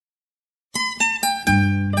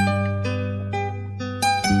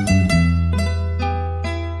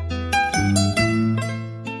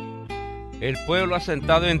El pueblo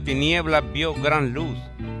asentado en tinieblas vio gran luz,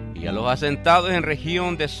 y a los asentados en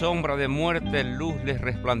región de sombra de muerte luz les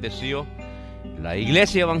resplandeció. La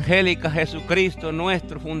Iglesia Evangélica Jesucristo,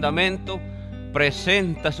 nuestro fundamento,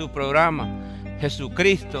 presenta su programa.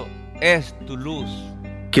 Jesucristo es tu luz.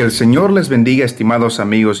 Que el Señor les bendiga, estimados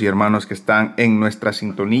amigos y hermanos que están en nuestra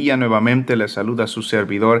sintonía. Nuevamente les saluda su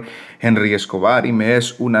servidor Henry Escobar y me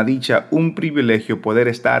es una dicha, un privilegio poder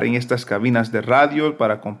estar en estas cabinas de radio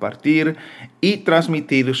para compartir y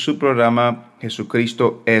transmitir su programa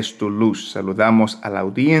Jesucristo es tu luz. Saludamos a la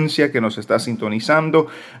audiencia que nos está sintonizando.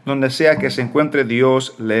 Donde sea que se encuentre,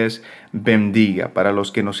 Dios les bendiga. Para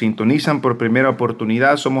los que nos sintonizan por primera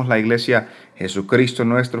oportunidad, somos la Iglesia Jesucristo,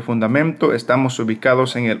 nuestro fundamento. Estamos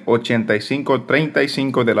ubicados en el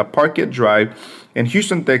 8535 de la Parkett Drive en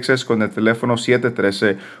Houston, Texas, con el teléfono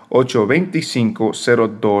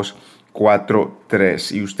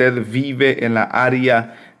 713-825-0243. Y usted vive en la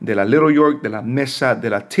área de la Little York, de la Mesa, de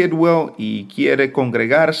la Tidwell y quiere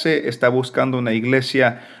congregarse, está buscando una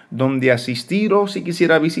iglesia donde asistir, o si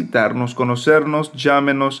quisiera visitarnos, conocernos,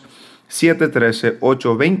 llámenos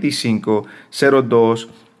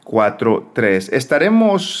 713-825-0243.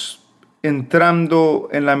 Estaremos entrando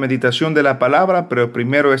en la meditación de la palabra, pero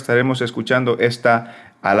primero estaremos escuchando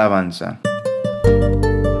esta alabanza.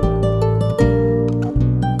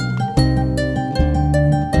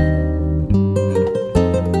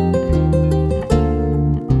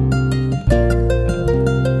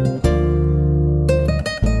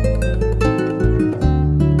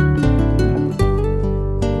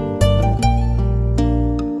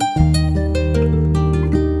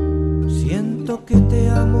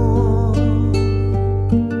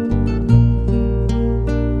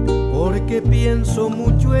 Pienso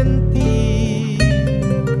mucho en ti,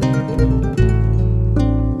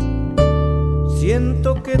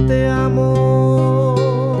 siento que te amo,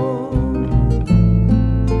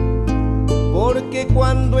 porque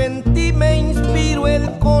cuando en ti me inspiro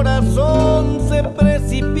el corazón se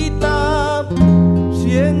precipita,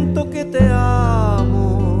 siento que te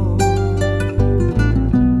amo,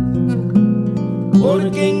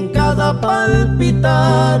 porque en cada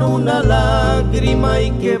palpitar una lágrima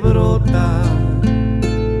hay que brota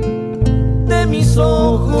de mis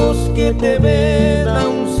ojos que te ven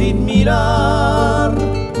aún sin mirar.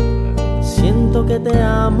 Siento que te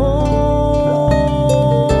amo,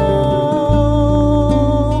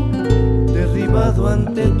 derribado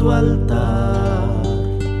ante tu altar.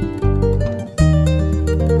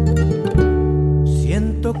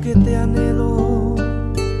 Siento que te anhelo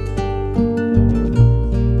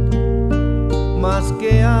más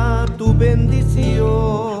que a tu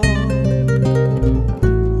bendición.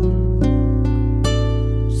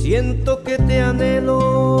 Siento que te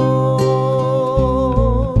anhelo,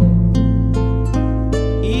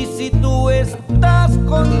 y si tú estás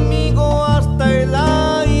conmigo hasta el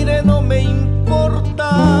aire no me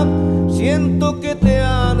importa. Siento que te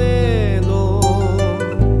anhelo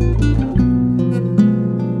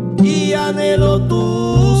y anhelo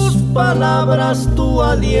tus palabras, tu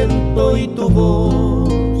aliento y tu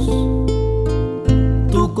voz,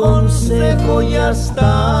 tu consejo y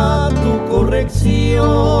hasta tu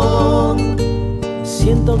corrección.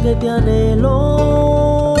 Siento que te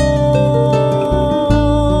anhelo,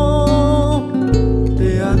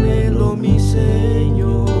 te anhelo, mi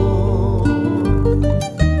Señor.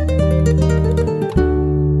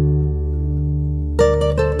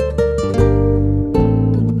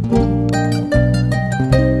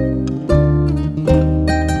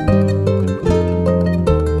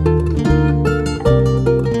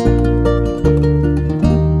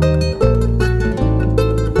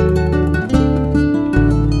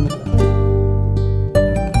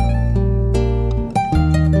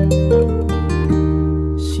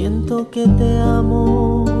 Que te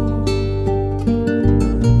amo,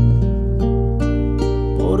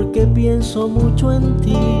 porque pienso mucho en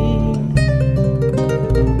ti.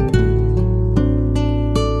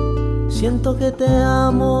 Siento que te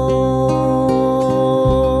amo,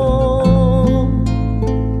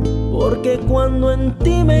 porque cuando en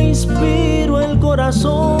ti me inspiro el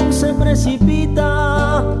corazón se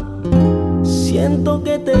precipita. Siento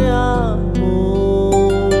que te amo,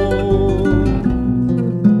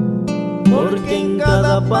 porque en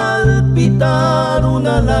cada palpitar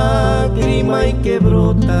una lágrima hay que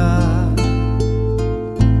brota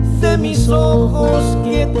de mis ojos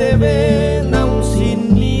que te ven aún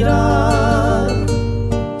sin mirar.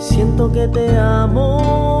 Siento que te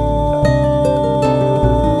amo,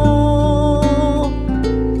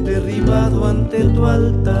 derribado ante tu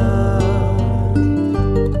altar.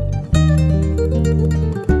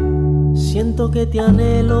 Siento que te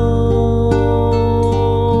anhelo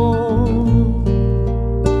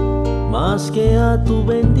más que a tu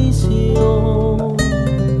bendición.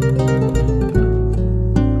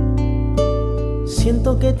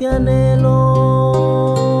 Siento que te anhelo,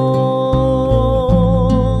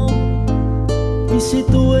 y si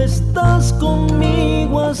tú estás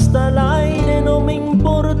conmigo hasta el aire no me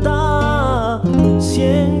importa.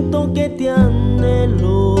 Siento que te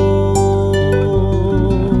anhelo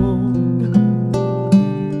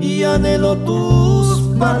y anhelo tus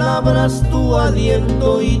palabras, tu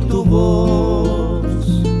aliento y tu voz,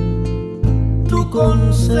 tu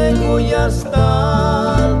consejo y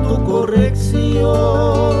hasta tu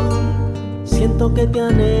corrección. Siento que te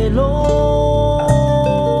anhelo,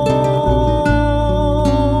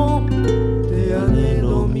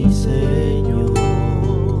 mi Señor.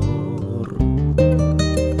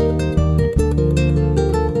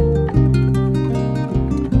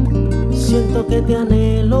 Siento que te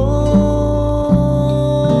anhelo,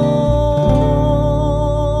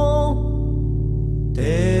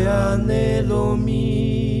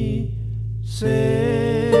 mi Señor.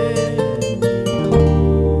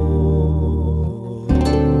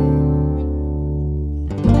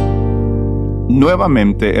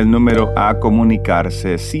 Nuevamente el número a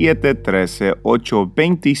comunicarse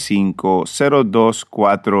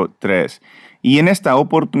 713-825-0243. Y en esta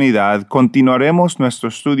oportunidad continuaremos nuestro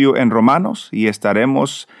estudio en Romanos y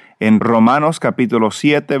estaremos en Romanos capítulo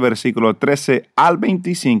 7, versículo 13 al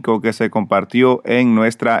 25 que se compartió en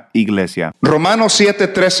nuestra iglesia. Romanos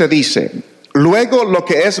 7:13 dice: Luego lo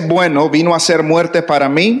que es bueno vino a ser muerte para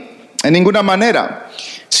mí, en ninguna manera,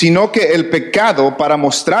 sino que el pecado, para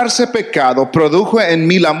mostrarse pecado, produjo en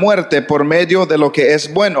mí la muerte por medio de lo que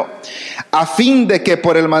es bueno, a fin de que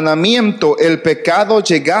por el mandamiento el pecado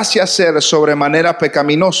llegase a ser sobremanera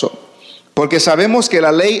pecaminoso. Porque sabemos que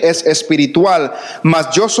la ley es espiritual, mas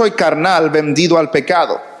yo soy carnal, vendido al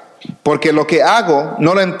pecado. Porque lo que hago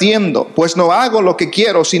no lo entiendo, pues no hago lo que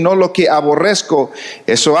quiero, sino lo que aborrezco,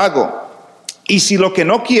 eso hago. Y si lo que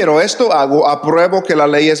no quiero, esto hago, apruebo que la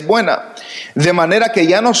ley es buena. De manera que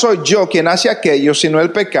ya no soy yo quien hace aquello, sino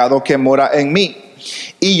el pecado que mora en mí.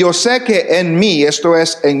 Y yo sé que en mí, esto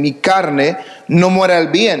es, en mi carne, no mora el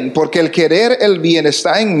bien, porque el querer el bien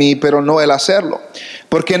está en mí, pero no el hacerlo.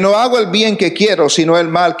 Porque no hago el bien que quiero, sino el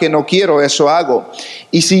mal que no quiero, eso hago.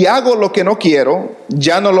 Y si hago lo que no quiero,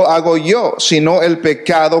 ya no lo hago yo, sino el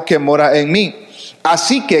pecado que mora en mí.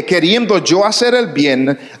 Así que queriendo yo hacer el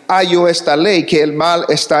bien, hallo esta ley, que el mal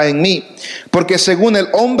está en mí. Porque según el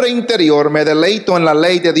hombre interior me deleito en la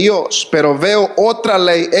ley de Dios, pero veo otra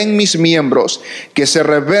ley en mis miembros, que se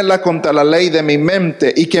rebela contra la ley de mi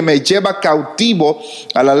mente y que me lleva cautivo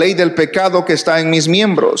a la ley del pecado que está en mis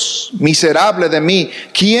miembros. Miserable de mí,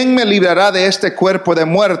 ¿quién me librará de este cuerpo de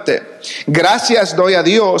muerte? Gracias doy a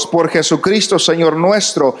Dios por Jesucristo Señor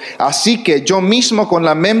nuestro. Así que yo mismo con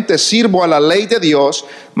la mente sirvo a la ley de Dios,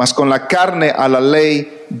 mas con la carne a la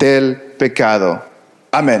ley del pecado.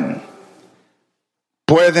 Amén.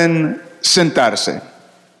 Pueden sentarse.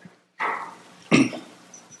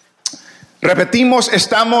 Repetimos,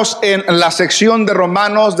 estamos en la sección de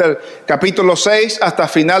Romanos del capítulo 6 hasta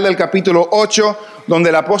final del capítulo 8, donde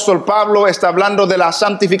el apóstol Pablo está hablando de la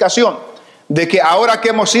santificación. De que ahora que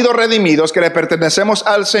hemos sido redimidos, que le pertenecemos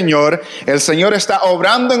al Señor, el Señor está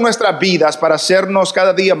obrando en nuestras vidas para hacernos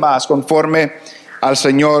cada día más conforme al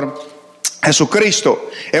Señor Jesucristo.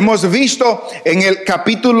 Hemos visto en el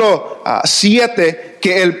capítulo 7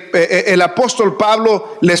 que el apóstol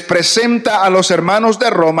Pablo les presenta a los hermanos de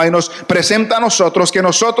Roma y nos presenta a nosotros que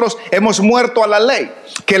nosotros hemos muerto a la ley,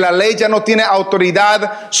 que la ley ya no tiene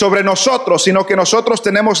autoridad sobre nosotros, sino que nosotros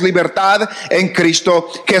tenemos libertad en Cristo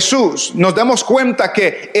Jesús. Nos damos cuenta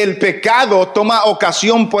que el pecado toma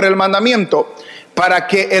ocasión por el mandamiento, para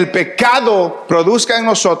que el pecado produzca en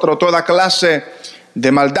nosotros toda clase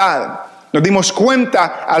de maldad. Nos dimos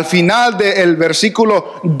cuenta al final del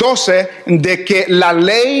versículo 12 de que la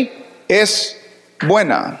ley es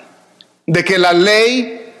buena, de que la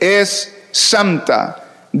ley es santa,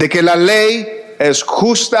 de que la ley es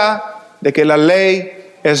justa, de que la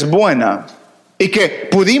ley es buena. Y que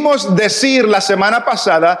pudimos decir la semana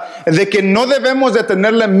pasada de que no debemos de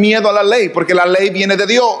tenerle miedo a la ley, porque la ley viene de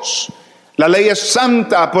Dios. La ley es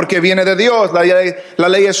santa porque viene de Dios. La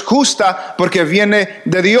ley es justa porque viene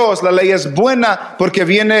de Dios. La ley es buena porque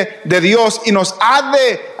viene de Dios. Y nos ha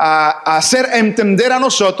de hacer entender a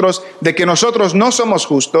nosotros de que nosotros no somos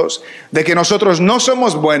justos, de que nosotros no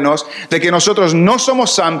somos buenos, de que nosotros no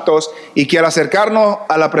somos santos, y que al acercarnos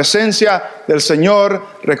a la presencia del Señor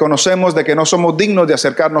reconocemos de que no somos dignos de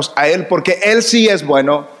acercarnos a Él, porque Él sí es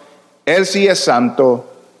bueno, Él sí es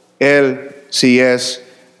santo, Él si es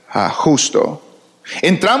justo.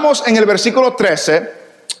 Entramos en el versículo 13.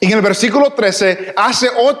 Y en el versículo 13 hace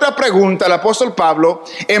otra pregunta el apóstol Pablo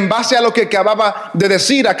en base a lo que acababa de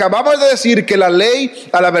decir. Acababa de decir que la ley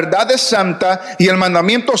a la verdad es santa y el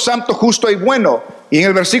mandamiento santo, justo y bueno. Y en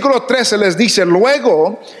el versículo 13 les dice,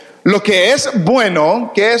 luego, lo que es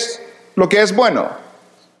bueno, ¿qué es lo que es bueno?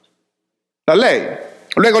 La ley.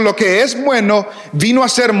 Luego, lo que es bueno vino a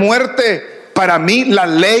ser muerte para mí. La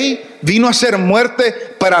ley vino a ser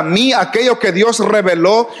muerte para mí. Aquello que Dios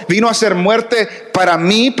reveló vino a ser muerte para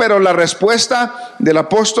mí. Pero la respuesta del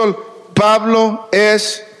apóstol Pablo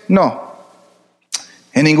es no.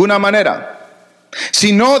 En ninguna manera.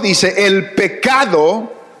 Si no, dice, el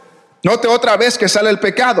pecado, note otra vez que sale el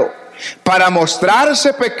pecado. Para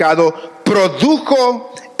mostrarse pecado,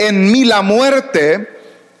 produjo en mí la muerte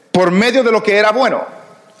por medio de lo que era bueno.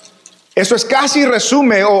 Eso es casi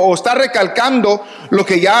resume o está recalcando lo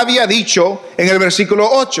que ya había dicho en el versículo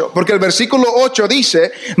 8. Porque el versículo 8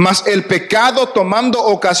 dice, mas el pecado tomando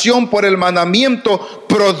ocasión por el mandamiento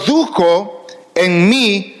produjo en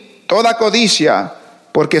mí toda codicia,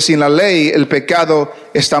 porque sin la ley el pecado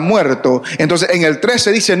está muerto. Entonces en el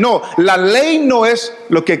 13 dice, no, la ley no es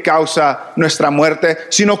lo que causa nuestra muerte,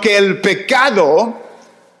 sino que el pecado,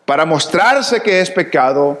 para mostrarse que es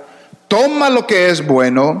pecado, toma lo que es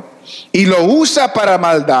bueno y lo usa para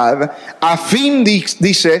maldad, a fin,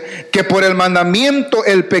 dice, que por el mandamiento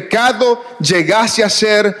el pecado llegase a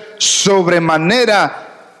ser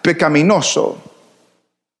sobremanera pecaminoso,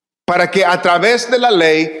 para que a través de la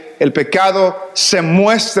ley el pecado se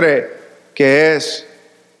muestre que es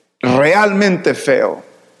realmente feo,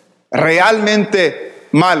 realmente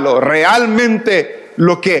malo, realmente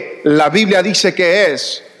lo que la Biblia dice que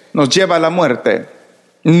es, nos lleva a la muerte.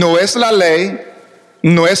 No es la ley,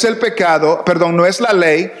 no es el pecado, perdón, no es la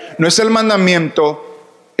ley, no es el mandamiento,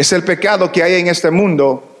 es el pecado que hay en este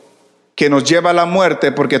mundo que nos lleva a la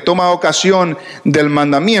muerte, porque toma ocasión del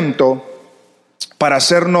mandamiento para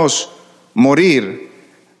hacernos morir.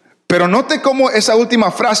 Pero note cómo esa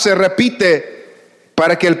última frase repite,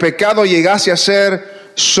 para que el pecado llegase a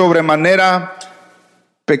ser sobremanera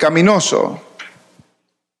pecaminoso.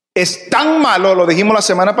 Es tan malo, lo dijimos la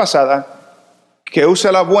semana pasada, que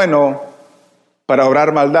usa lo bueno para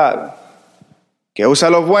obrar maldad, que usa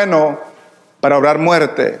lo bueno para obrar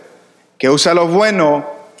muerte, que usa lo bueno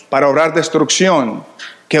para obrar destrucción,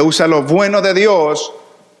 que usa lo bueno de Dios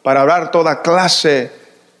para obrar toda clase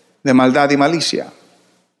de maldad y malicia.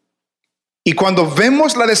 Y cuando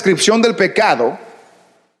vemos la descripción del pecado,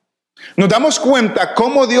 nos damos cuenta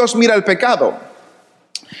cómo Dios mira el pecado.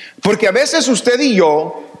 Porque a veces usted y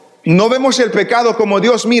yo no vemos el pecado como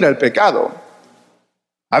Dios mira el pecado.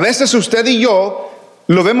 A veces usted y yo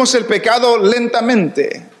lo vemos el pecado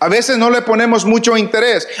lentamente. A veces no le ponemos mucho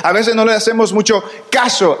interés. A veces no le hacemos mucho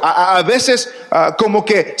caso. A veces como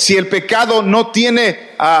que si el pecado no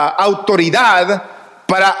tiene autoridad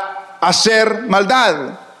para hacer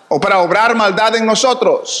maldad o para obrar maldad en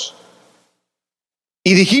nosotros.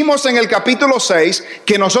 Y dijimos en el capítulo 6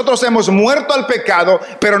 que nosotros hemos muerto al pecado,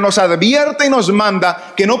 pero nos advierte y nos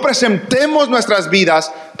manda que no presentemos nuestras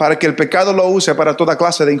vidas para que el pecado lo use para toda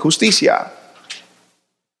clase de injusticia.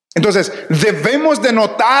 Entonces, debemos de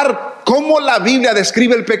notar cómo la Biblia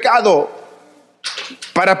describe el pecado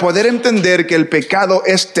para poder entender que el pecado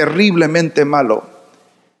es terriblemente malo.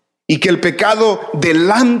 Y que el pecado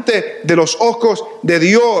delante de los ojos de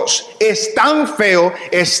Dios es tan feo,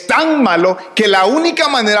 es tan malo, que la única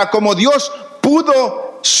manera como Dios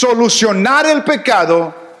pudo solucionar el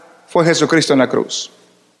pecado fue Jesucristo en la cruz.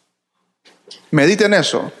 Mediten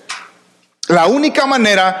eso. La única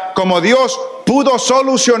manera como Dios pudo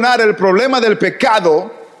solucionar el problema del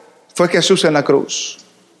pecado fue Jesús en la cruz.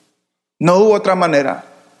 No hubo otra manera.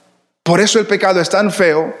 Por eso el pecado es tan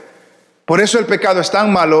feo, por eso el pecado es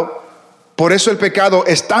tan malo, por eso el pecado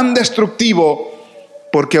es tan destructivo,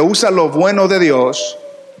 porque usa lo bueno de Dios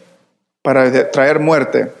para traer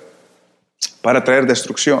muerte, para traer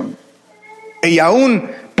destrucción. Y aún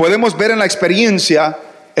podemos ver en la experiencia,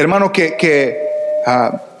 hermano, que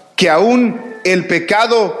aún el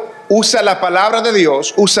pecado usa la palabra de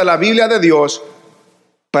Dios, usa la Biblia de Dios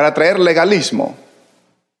para traer legalismo.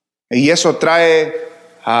 Y eso trae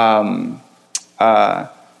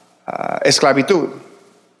esclavitud.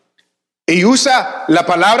 Y usa la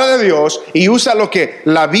palabra de Dios y usa lo que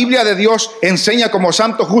la Biblia de Dios enseña como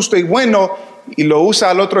santo, justo y bueno, y lo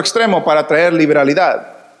usa al otro extremo para traer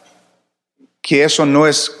liberalidad. Que eso no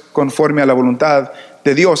es conforme a la voluntad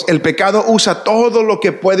de Dios. El pecado usa todo lo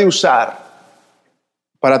que puede usar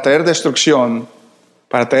para traer destrucción,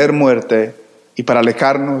 para traer muerte y para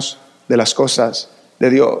alejarnos de las cosas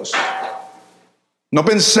de Dios. No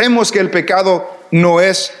pensemos que el pecado no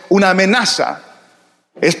es una amenaza.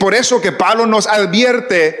 Es por eso que Pablo nos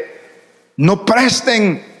advierte: no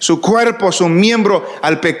presten su cuerpo, su miembro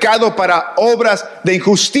al pecado para obras de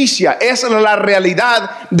injusticia. Esa es la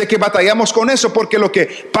realidad de que batallamos con eso, porque lo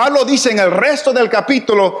que Pablo dice en el resto del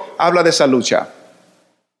capítulo habla de esa lucha,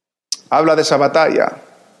 habla de esa batalla.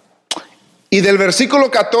 Y del versículo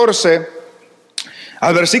 14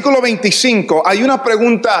 al versículo 25 hay una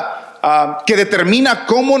pregunta que determina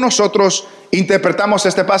cómo nosotros interpretamos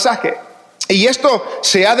este pasaje. Y esto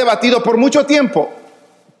se ha debatido por mucho tiempo.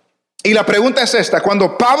 Y la pregunta es esta: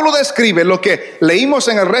 cuando Pablo describe lo que leímos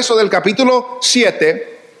en el resto del capítulo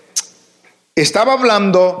 7, estaba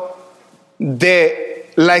hablando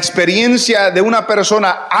de la experiencia de una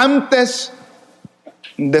persona antes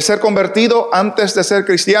de ser convertido, antes de ser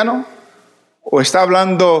cristiano, o está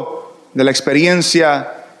hablando de la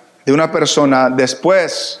experiencia de una persona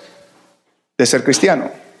después de ser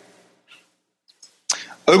cristiano.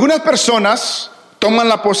 Algunas personas toman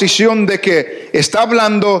la posición de que está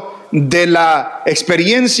hablando de la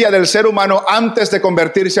experiencia del ser humano antes de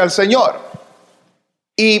convertirse al Señor.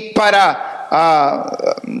 Y para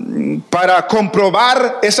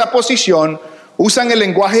comprobar esa posición, usan el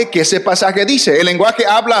lenguaje que ese pasaje dice. El lenguaje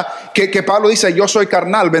habla que Pablo dice: yo soy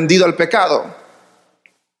carnal, vendido al pecado.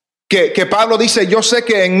 Que Pablo dice: yo sé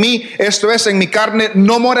que en mí, esto es, en mi carne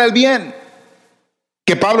no mora el bien.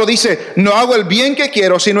 Que Pablo dice: no hago el bien que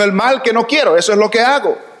quiero, sino el mal que no quiero. Eso es lo que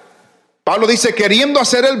hago. Pablo dice: queriendo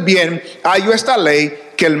hacer el bien, hallo esta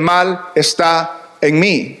ley, que el mal está en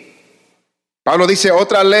mí. Pablo dice: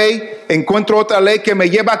 otra ley, encuentro otra ley que me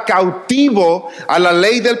lleva cautivo a la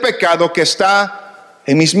ley del pecado que está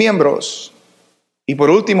en mis miembros. Y por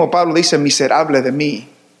último, Pablo dice: miserable de mí.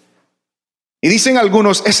 Y dicen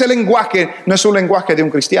algunos: ese lenguaje no es un lenguaje de un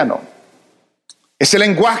cristiano. Ese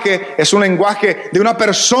lenguaje es un lenguaje de una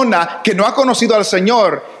persona que no ha conocido al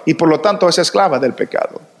Señor y por lo tanto es esclava del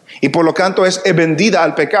pecado. Y por lo tanto es vendida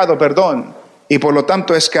al pecado, y por lo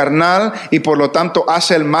tanto es carnal, y por lo tanto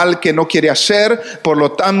hace el mal que no quiere hacer. Por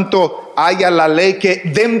lo tanto haya la ley que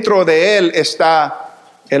dentro de él está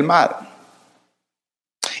el mal.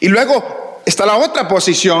 Y luego está la otra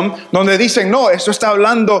posición donde dicen: no, esto está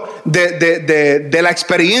hablando de la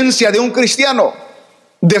experiencia de un cristiano.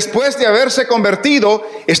 Después de haberse convertido,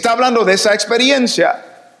 está hablando de esa experiencia.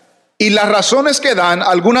 Y las razones que dan,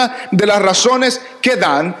 algunas de las razones que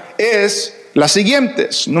dan es las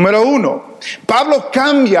siguientes. Número 1, Pablo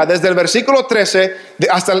cambia desde el versículo 13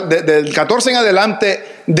 hasta del 14 en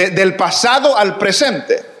adelante del pasado al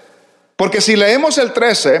presente. Porque si leemos el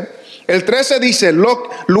 13 dice: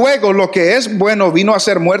 luego lo que es bueno vino a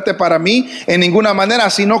ser muerte para mí en ninguna manera,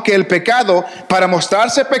 sino que el pecado, para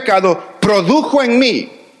mostrarse pecado, produjo en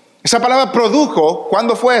mí. Esa palabra produjo,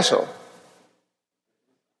 ¿cuándo fue eso?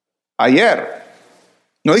 Ayer.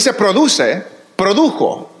 No dice produce,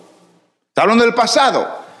 produjo. Está hablando del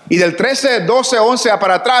pasado. Y del 13, 12, 11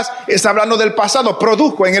 para atrás está hablando del pasado,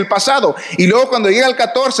 produjo en el pasado. Y luego cuando llega al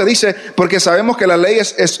 14 dice: porque sabemos que la ley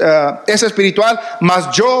es espiritual,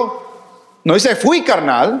 mas yo, no dice fui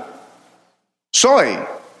carnal, soy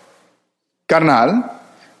carnal,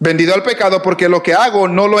 vendido al pecado, porque lo que hago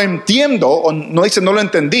no lo entiendo, o no dice no lo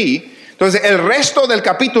entendí. Entonces el resto del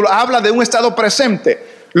capítulo habla de un estado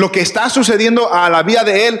presente, lo que está sucediendo a la vida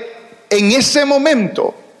de él en ese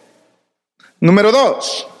momento. Número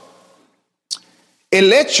 2,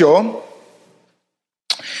 el hecho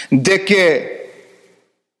de que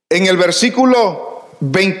en el versículo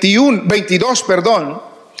 22,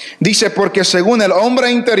 dice: porque según el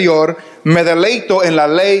hombre interior me deleito en la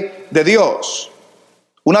ley de Dios.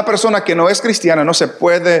 Una persona que no es cristiana no se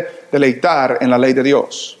puede deleitar en la ley de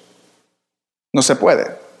Dios. No se puede.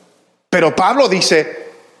 Pero Pablo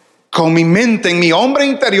dice: con mi mente, en mi hombre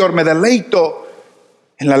interior, me deleito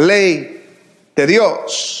en la ley de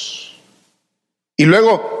Dios. Y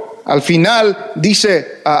luego al final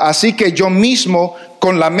dice: así que yo mismo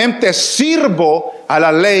con la mente sirvo a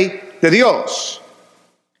la ley de Dios.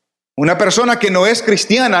 Una persona que no es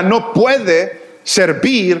cristiana no puede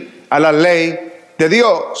servir a la ley de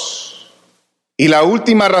Dios. Y la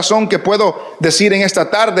última razón que puedo decir en esta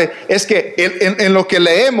tarde es que en lo que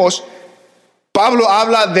leemos, Pablo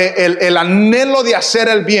habla de el anhelo de hacer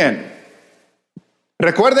el bien.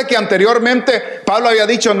 Recuerde que anteriormente Pablo había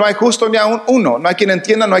dicho: no hay justo ni aun uno, no hay quien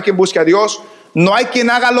entienda, no hay quien busque a Dios, no hay quien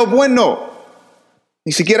haga lo bueno,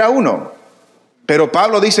 ni siquiera uno. Pero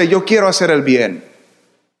Pablo dice: yo quiero hacer el bien,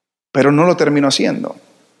 pero no lo termino haciendo.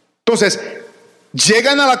 Entonces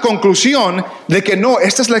llegan a la conclusión de que no,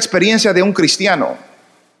 esta es la experiencia de un cristiano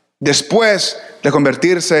después de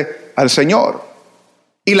convertirse al Señor.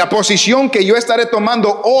 Y la posición que yo estaré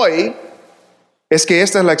tomando hoy es que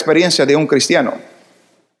esta es la experiencia de un cristiano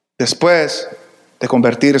después de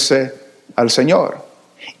convertirse al Señor.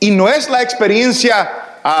 Y no es la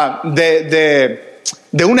experiencia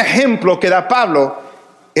de un ejemplo que da Pablo,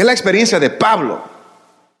 es la experiencia de Pablo.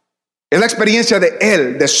 Es la experiencia de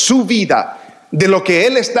él, de su vida, de lo que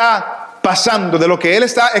él está pasando, de lo que él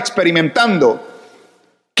está experimentando.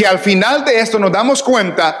 Que al final de esto nos damos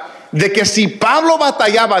cuenta de que si Pablo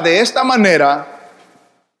batallaba de esta manera,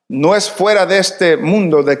 no es fuera de este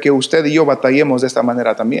mundo de que usted y yo batallemos de esta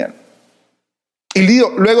manera también. Y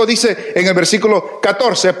luego dice en el versículo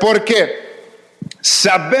 14, porque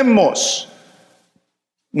sabemos,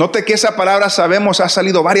 note que esa palabra sabemos ha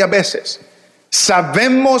salido varias veces.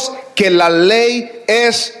 Sabemos que la ley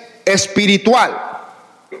es espiritual.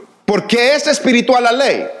 ¿Por qué es espiritual la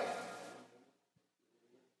ley?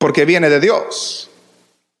 Porque viene de Dios.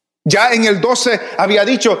 Ya en el 12 había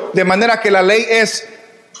dicho, de manera que la ley es,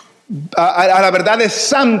 a la verdad es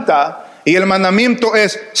santa, y el mandamiento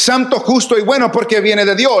es santo, justo y bueno porque viene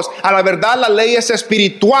de Dios. A la verdad la ley es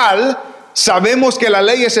espiritual. Sabemos que la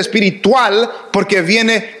ley es espiritual porque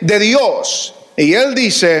viene de Dios. Y él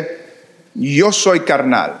dice, yo soy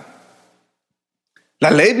carnal.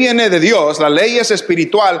 La ley viene de Dios, la ley es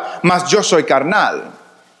espiritual, mas yo soy carnal.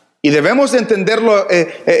 Y debemos de entenderlo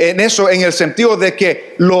en eso, en el sentido de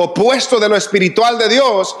que lo opuesto de lo espiritual de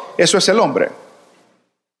Dios, eso es el hombre.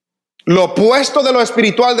 Lo opuesto de lo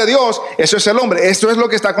espiritual de Dios, eso es el hombre. Esto es lo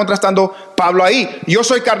que está contrastando Pablo ahí. Yo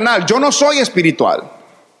soy carnal, yo no soy espiritual.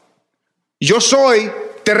 Yo soy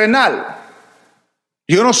terrenal.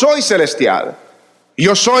 Yo no soy celestial.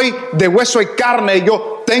 Yo soy de hueso y carne.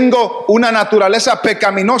 Yo tengo una naturaleza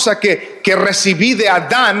pecaminosa que recibí de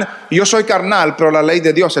Adán. Yo soy carnal, pero la ley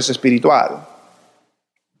de Dios es espiritual.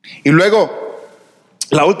 Y luego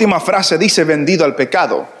la última frase dice, vendido al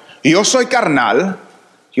pecado. Yo soy carnal,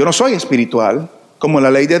 yo no soy espiritual, como la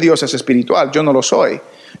ley de Dios es espiritual, yo no lo soy.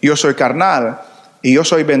 Yo soy carnal y yo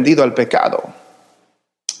soy vendido al pecado.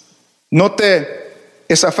 Note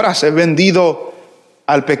esa frase, vendido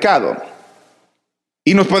al pecado.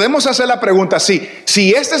 Y nos podemos hacer la pregunta, si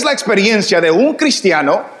esta es la experiencia de un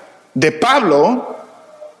cristiano, de Pablo,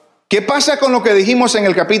 ¿qué pasa con lo que dijimos en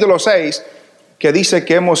el capítulo 6, que dice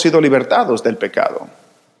que hemos sido libertados del pecado?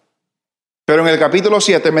 Pero en el capítulo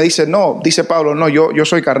 7 me dice, no, dice Pablo, no, yo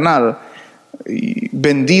soy carnal, y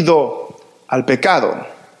vendido al pecado.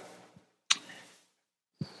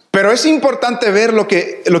 Pero es importante ver lo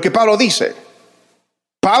que Pablo dice.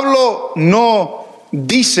 Pablo no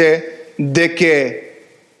dice de que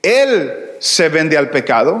él se vende al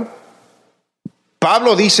pecado.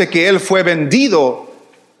 Pablo dice que él fue vendido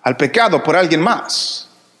al pecado por alguien más.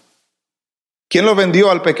 ¿Quién lo vendió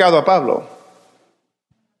al pecado a Pablo?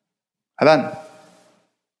 Adán.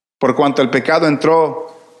 Por cuanto el pecado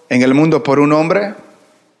entró en el mundo por un hombre,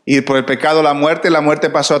 y por el pecado la muerte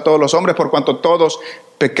pasó a todos los hombres, por cuanto todos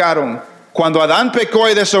pecaron. Cuando Adán pecó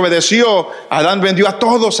y desobedeció, Adán vendió a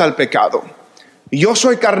todos al pecado. Yo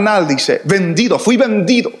soy carnal, dice, vendido, fui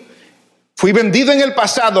vendido en el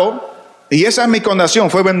pasado, y esa es mi condenación,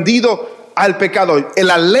 fue vendido al pecado.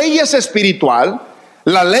 La ley es espiritual,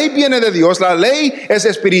 la ley viene de Dios, la ley es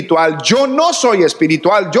espiritual, yo no soy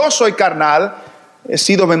espiritual, yo soy carnal, he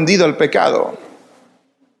sido vendido al pecado.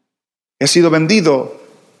 He sido vendido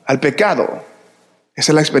al pecado.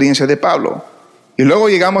 Esa es la experiencia de Pablo. Y luego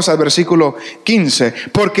llegamos al versículo 15,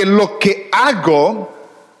 porque lo que hago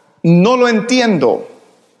no lo entiendo.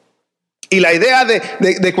 Y la idea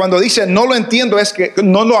de cuando dice no lo entiendo es que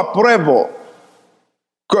no lo apruebo.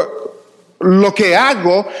 Lo que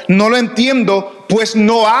hago no lo entiendo, pues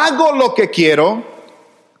no hago lo que quiero,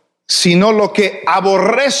 sino lo que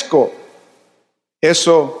aborrezco,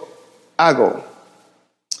 eso hago.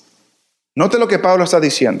 Note lo que Pablo está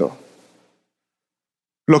diciendo.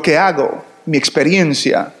 Lo que hago, mi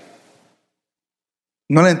experiencia,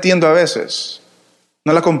 no la entiendo a veces,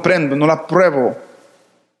 no la comprendo, no la apruebo,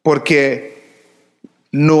 porque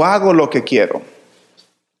no hago lo que quiero,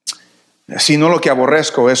 sino lo que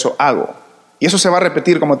aborrezco, eso hago. Y eso se va a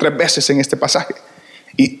repetir como 3 veces en este pasaje.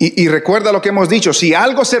 Y recuerda lo que hemos dicho, si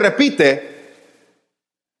algo se repite,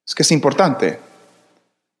 es que es importante.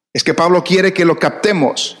 Es que Pablo quiere que lo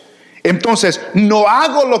captemos. Entonces, no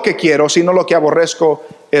hago lo que quiero, sino lo que aborrezco,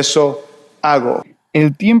 eso hago.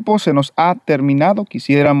 El tiempo se nos ha terminado.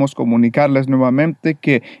 Quisiéramos comunicarles nuevamente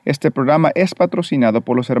que este programa es patrocinado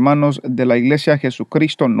por los hermanos de la Iglesia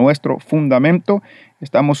Jesucristo, nuestro fundamento.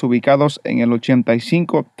 Estamos ubicados en el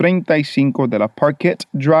 8535 de la Parquet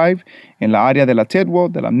Drive, en la área de la Tidwell,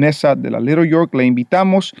 de la Mesa, de la Little York. Le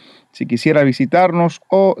invitamos, si quisiera visitarnos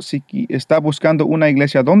o si está buscando una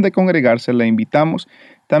iglesia donde congregarse, le invitamos.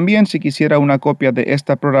 También, si quisiera una copia de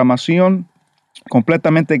esta programación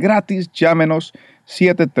completamente gratis, llámenos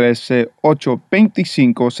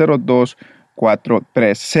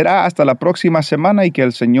 713-825-0243. Será hasta la próxima semana y que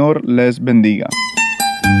el Señor les bendiga.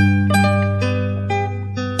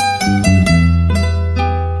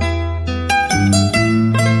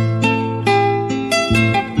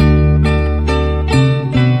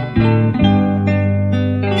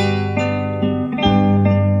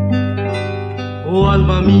 Oh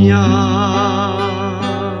alma mía,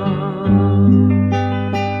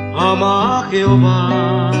 ama a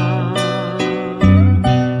Jehová,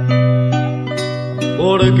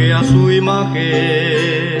 porque a su imagen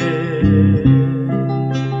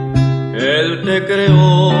Él te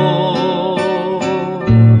creó,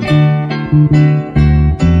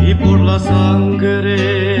 y por la sangre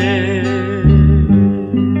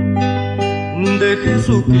de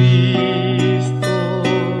Jesucristo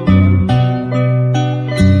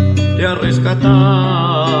te ha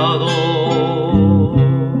rescatado.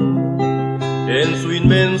 En su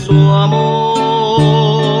inmenso amor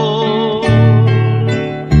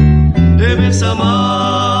debes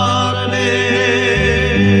amarle,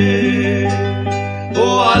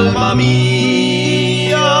 oh alma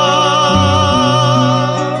mía,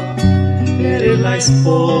 eres la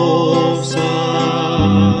esposa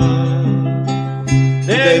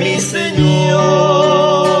de mi Señor,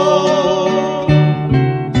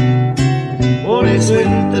 por eso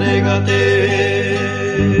entrégate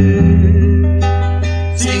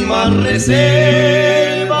sin más reservas,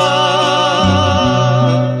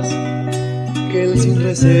 que Él sin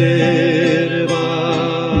reservas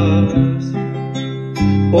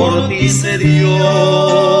por ti se dio.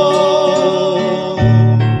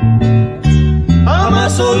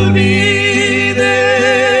 Jamás olvides,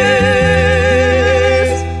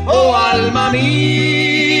 oh alma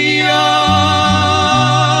mía,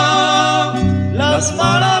 las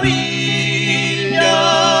maravillas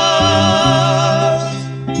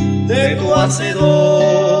de tu Hacedor,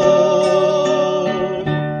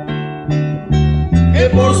 que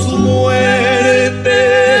por su muerte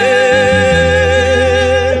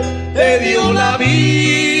te dio la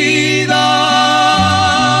vida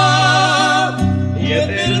y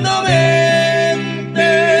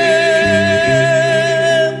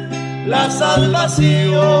eternamente la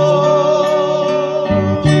salvación.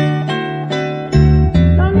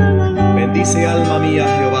 Bendice alma mía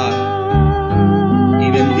Jehová, y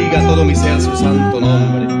bendiga todo mi ser su santo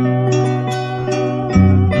nombre.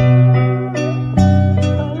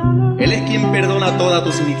 Él es quien perdona todas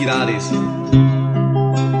tus iniquidades,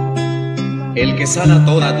 el que sana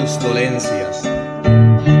todas tus dolencias,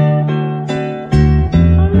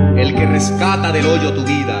 el que rescata del hoyo tu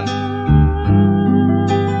vida,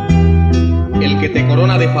 el que te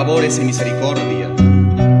corona de favores y misericordia,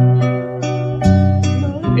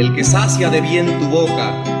 el que sacia de bien tu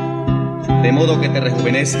boca, de modo que te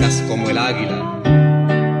rejuvenezcas como el águila.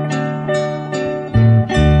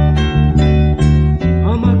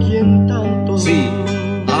 Ama a quien tanto, sí,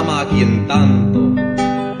 ama a quien tanto,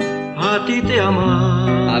 a ti te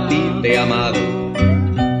ama, a ti te he amado.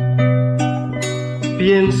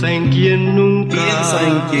 Piensa en quien nunca, piensa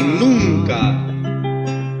en quien nunca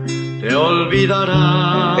te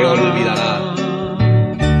olvidará, te olvidará.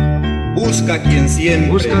 Busca quien siempre,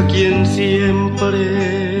 busca quien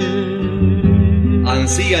siempre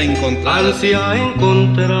ansía encontrarte.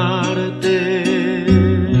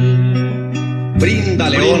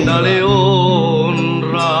 Bríndale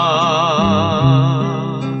honra,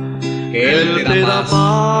 que Él te da paz.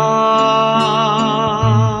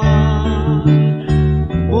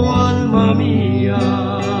 Oh alma mía,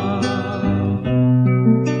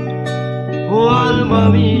 oh alma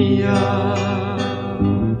mía,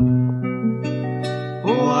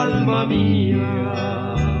 oh alma mía.